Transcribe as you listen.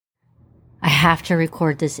have to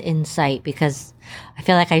record this insight because I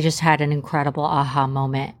feel like I just had an incredible aha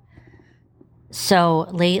moment. So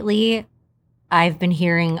lately, I've been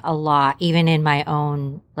hearing a lot, even in my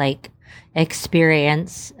own like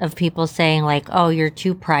experience of people saying like, "Oh, you're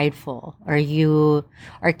too prideful," or "You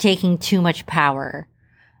are taking too much power.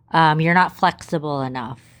 You're not flexible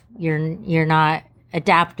enough. You're not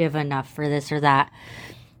adaptive enough for this or that."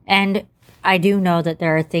 And I do know that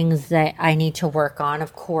there are things that I need to work on,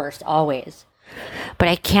 of course, always. But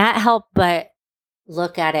I can't help but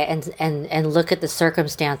look at it and look at the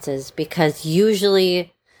circumstances, because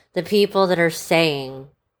usually the people that are saying,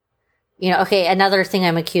 okay, another thing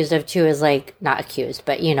I'm accused of too is like, not accused,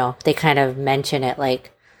 but they kind of mention it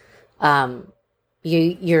like,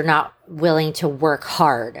 you're not willing to work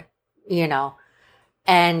hard,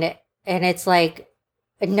 and it's like,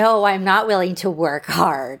 no, I'm not willing to work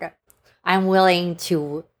hard. I'm willing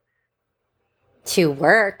to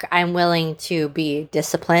work. I'm willing to be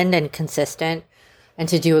disciplined and consistent and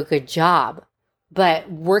to do a good job.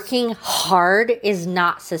 But working hard is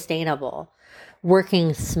not sustainable.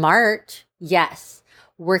 Working smart, yes.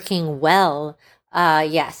 Working well,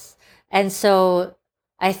 yes. And so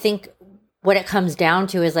I think what it comes down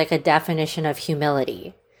to is like a definition of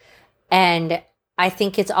humility. And I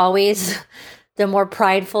think it's always the more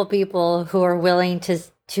prideful people who are willing to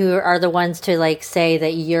are the ones to like say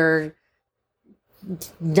that you're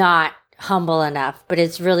not humble enough, but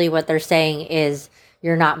it's really what they're saying is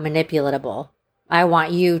you're not manipulatable. I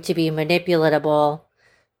want you to be manipulatable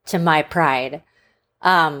to my pride.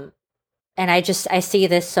 And I see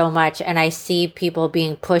this so much, and I see people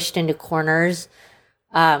being pushed into corners,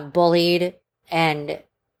 bullied, and,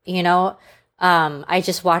 I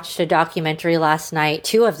just watched a documentary last night,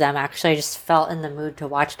 2 of them actually. I just felt in the mood to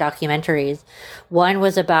watch documentaries. One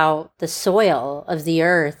was about the soil of the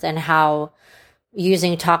earth and how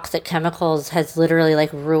using toxic chemicals has literally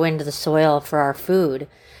like ruined the soil for our food.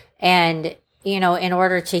 And, in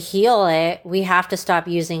order to heal it, we have to stop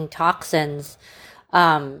using toxins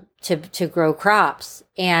to grow crops.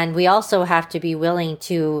 And we also have to be willing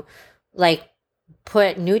to like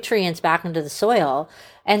put nutrients back into the soil.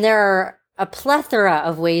 And there are a plethora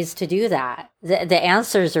of ways to do that. The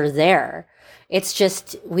answers are there. It's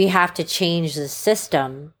just we have to change the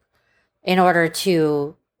system in order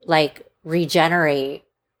to like regenerate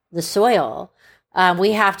the soil.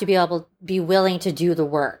 We have to be willing to do the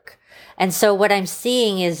work. And so what I'm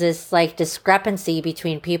seeing is this like discrepancy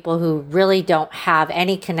between people who really don't have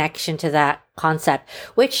any connection to that concept,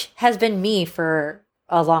 which has been me for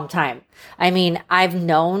a long time. I mean, I've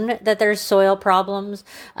known that there's soil problems.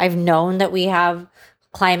 I've known that we have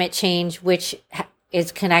climate change, which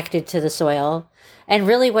is connected to the soil. And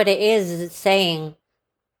really what it is it's saying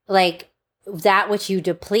like that which you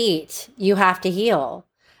deplete, you have to heal.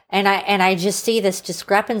 And I just see this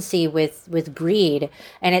discrepancy with greed,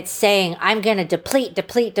 and it's saying, I'm going to deplete,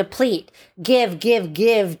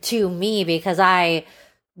 give to me because I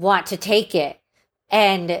want to take it,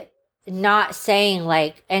 and not saying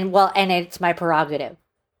like, and it's my prerogative.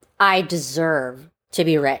 I deserve to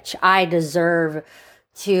be rich. I deserve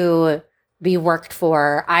to be worked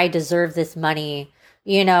for. I deserve this money,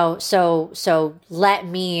 so let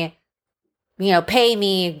me, pay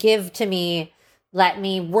me, give to me, let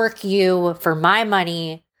me work you for my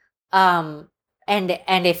money. And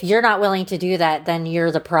if you're not willing to do that, then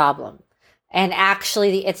you're the problem. And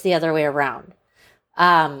actually it's the other way around.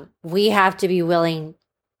 We have to be willing,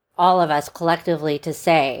 all of us collectively, to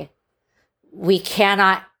say we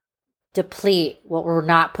cannot deplete what we're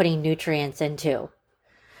not putting nutrients into.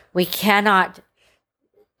 We cannot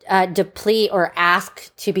deplete or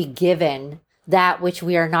ask to be given that which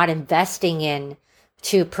we are not investing in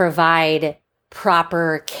to provide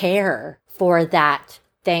proper care for that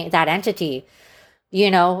thing, that entity,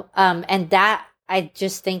 and that I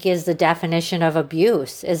just think is the definition of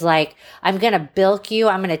abuse, is like, I'm going to bilk you.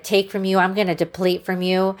 I'm going to take from you. I'm going to deplete from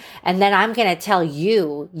you. And then I'm going to tell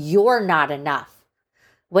you, you're not enough,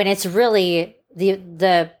 when it's really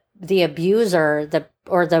the abuser,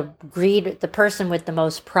 the greed, the person with the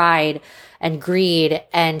most pride and greed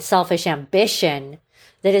and selfish ambition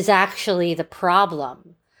that is actually the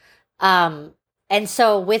problem. And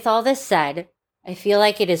so with all this said, I feel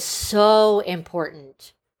like it is so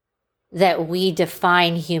important that we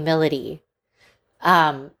define humility.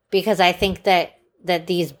 Because I think that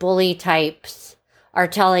these bully types are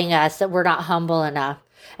telling us that we're not humble enough.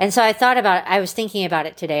 And so I was thinking about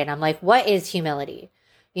it today, and I'm like, what is humility?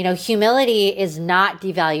 Humility is not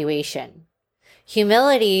devaluation.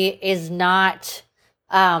 Humility is not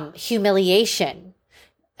humiliation.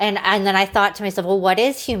 And then I thought to myself, well, what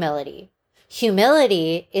is humility?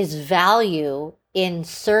 Humility is value in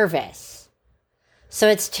service. So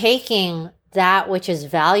it's taking that which is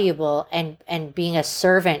valuable and being a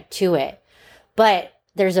servant to it. But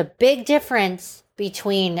there's a big difference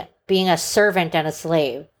between being a servant and a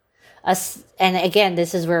slave. And again,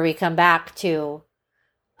 this is where we come back to,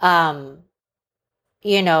 like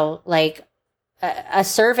a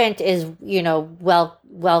servant is,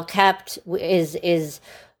 well kept, is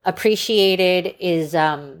appreciated, is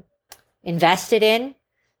invested in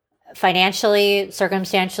financially,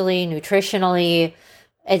 circumstantially, nutritionally.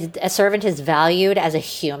 A servant is valued as a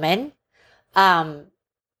human. And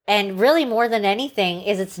really more than anything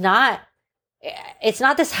is it's not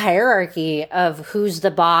this hierarchy of who's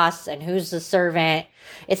the boss and who's the servant.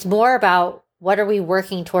 It's more about what are we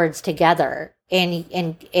working towards together in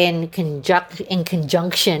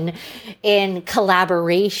conjunction, in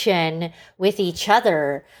collaboration with each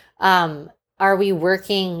other. Are we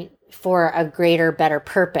working for a greater, better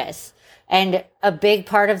purpose? And a big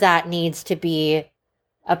part of that needs to be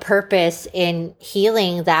a purpose in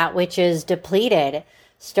healing that which is depleted,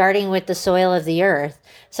 starting with the soil of the earth.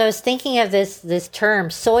 So I was thinking of this term,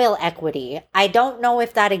 soil equity. I don't know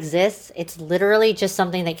if that exists. It's literally just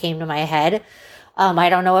something that came to my head. I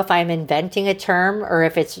don't know if I'm inventing a term or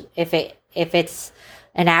if it's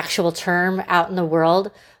an actual term out in the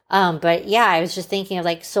world. But yeah, I was just thinking of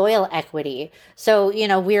like soil equity. So,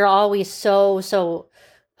 we're always so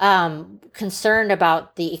concerned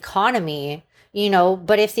about the economy,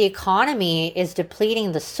 but if the economy is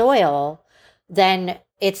depleting the soil, then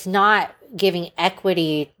it's not giving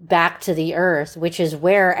equity back to the earth, which is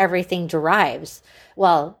where everything derives.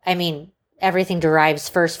 Well, I mean, everything derives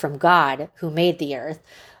first from God who made the earth.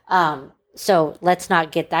 So let's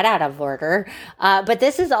not get that out of order. But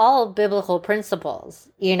this is all biblical principles,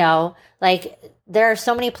 like there are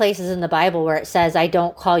so many places in the Bible where it says, I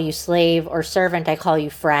don't call you slave or servant, I call you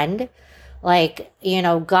friend. Like,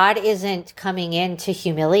 God isn't coming in to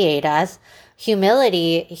humiliate us.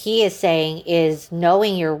 Humility, he is saying, is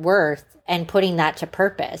knowing your worth and putting that to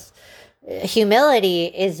purpose. Humility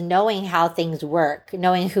is knowing how things work,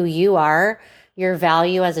 knowing who you are, your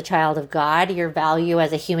value as a child of God, your value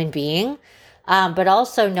as a human being, but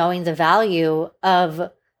also knowing the value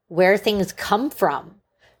of where things come from.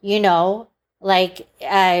 Like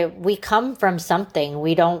we come from something.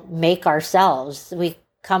 We don't make ourselves. We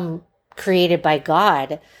come created by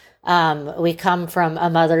God. We come from a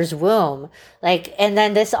mother's womb. And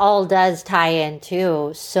then this all does tie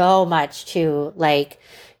into so much to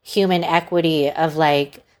human equity of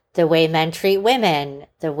the way men treat women,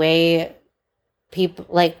 the way people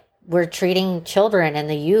we're treating children and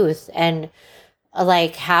the youth, and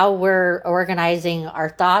how we're organizing our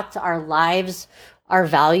thoughts, our lives, our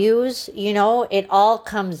values. It all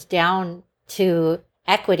comes down to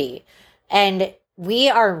equity, and we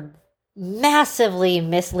are massively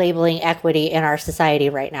mislabeling equity in our society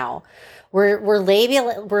right now. We're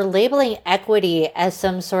labeling equity as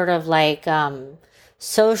some sort of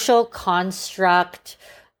social construct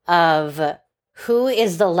of who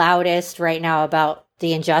is the loudest right now about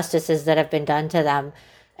the injustices that have been done to them,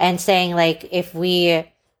 and saying if we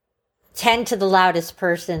tend to the loudest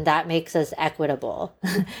person, that makes us equitable.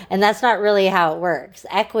 And that's not really how it works.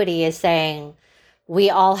 Equity is saying we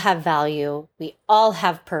all have value, we all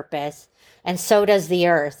have purpose, and so does the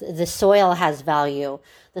earth. The soil has value,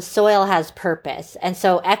 the soil has purpose, and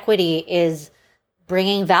so equity is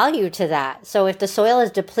bringing value to that. So if the soil is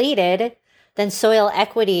depleted, then soil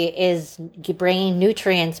equity is bringing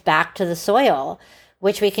nutrients back to the soil,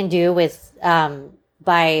 which we can do with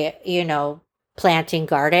by planting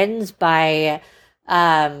gardens, by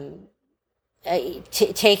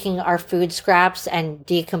taking our food scraps and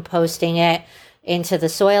decomposting it into the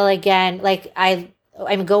soil again. I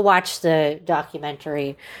go watch the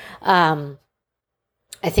documentary. I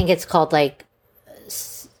think it's called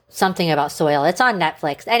something about soil. It's on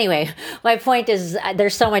Netflix. Anyway, my point is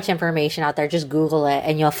there's so much information out there. Just Google it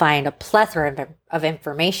and you'll find a plethora of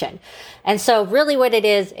information. And so really what it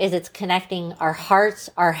is it's connecting our hearts,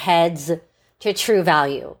 our heads to true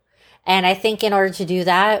value. And I think in order to do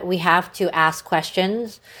that, we have to ask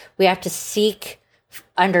questions. We have to seek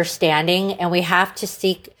understanding, and we have to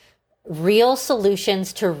seek real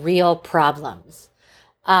solutions to real problems.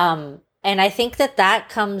 And I think that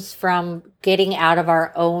comes from getting out of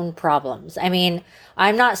our own problems. I mean,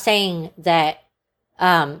 I'm not saying that,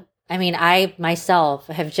 I myself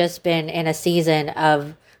have just been in a season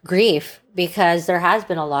of grief because there has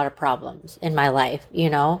been a lot of problems in my life,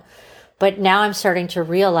 but now I'm starting to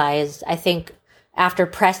realize, I think after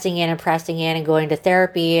pressing in and going to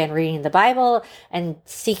therapy and reading the Bible and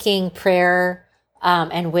seeking prayer,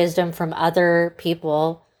 and wisdom from other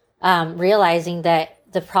people, realizing that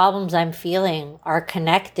the problems I'm feeling are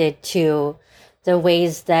connected to the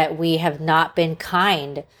ways that we have not been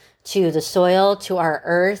kind to the soil, to our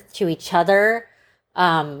earth, to each other.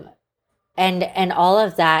 And all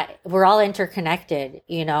of that, we're all interconnected,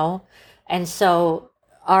 you know? And so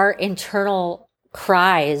our internal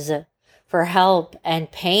cries for help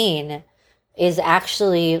and pain is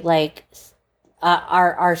actually like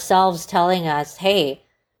ourselves telling us, hey,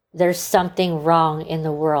 there's something wrong in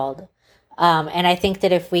the world. And I think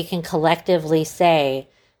that if we can collectively say,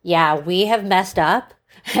 yeah, we have messed up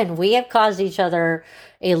and we have caused each other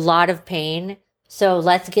a lot of pain. So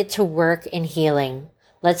let's get to work in healing.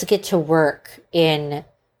 Let's get to work in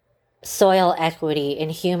soil equity, in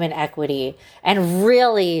human equity, and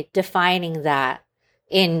really defining that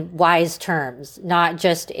in wise terms, not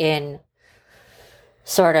just in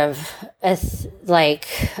sort of like,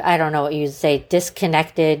 I don't know what you'd say,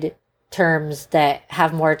 disconnected terms that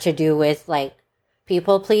have more to do with like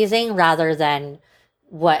people pleasing rather than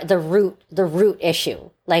what the root issue.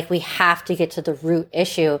 Like we have to get to the root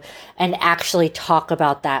issue and actually talk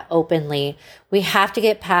about that openly. We have to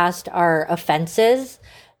get past our offenses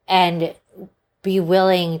and be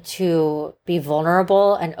willing to be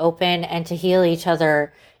vulnerable and open and to heal each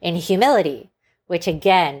other in humility, which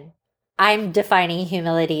again, I'm defining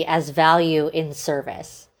humility as value in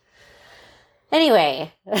service.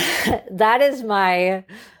 Anyway, that is my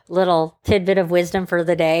little tidbit of wisdom for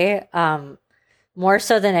the day. More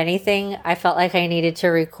so than anything, I felt like I needed to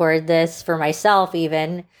record this for myself,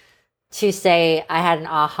 even to say I had an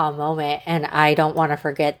aha moment, and I don't want to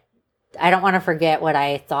forget what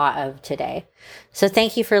I thought of today. So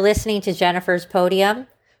thank you for listening to Jennifer's Podium.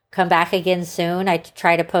 Come back again soon. I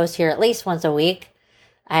try to post here at least once a week,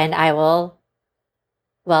 and I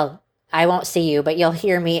won't see you, but you'll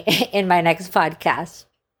hear me in my next podcast.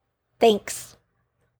 Thanks.